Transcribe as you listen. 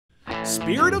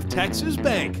Spirit of Texas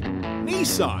Bank,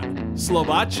 Nissan,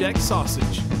 Slovacek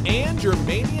Sausage, and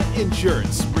Germania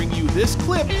Insurance bring you this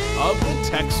clip of the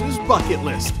Texas Bucket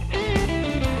List.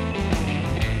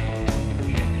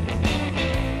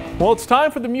 Well, it's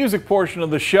time for the music portion of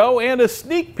the show and a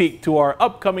sneak peek to our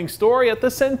upcoming story at the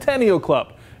Centennial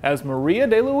Club as Maria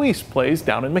De Luis plays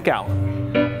down in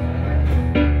McAllen.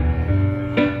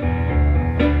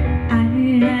 I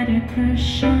had a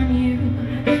crush on you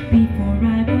before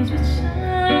I was with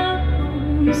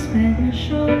someone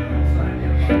special,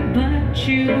 but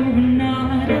you were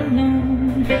not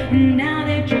alone, and now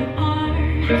that you are,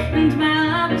 and while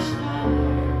I was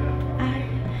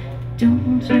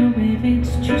don't know if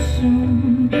it's too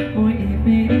soon or if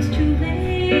it is too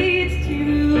late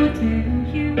to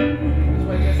tell you,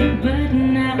 but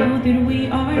now that we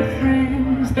are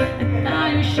friends, I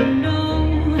thought you should know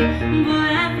what I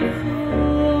feel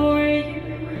for you.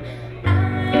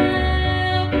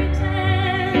 I'll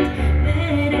pretend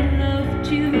that I loved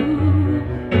you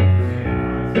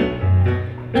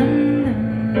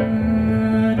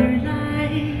another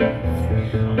life,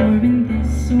 or in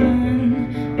this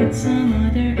one, but some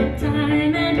other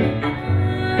time, and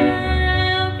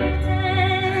I'll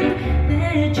pretend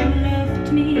that you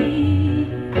loved me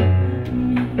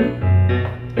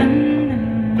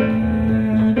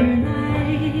another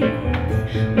life,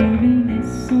 or in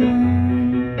this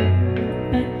one,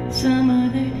 but some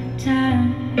other time.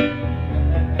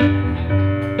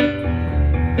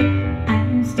 I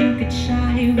still get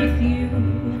shy with you,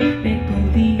 but go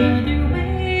the other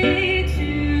way to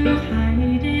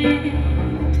hide it.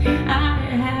 I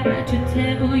had to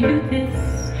tell you this,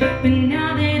 but now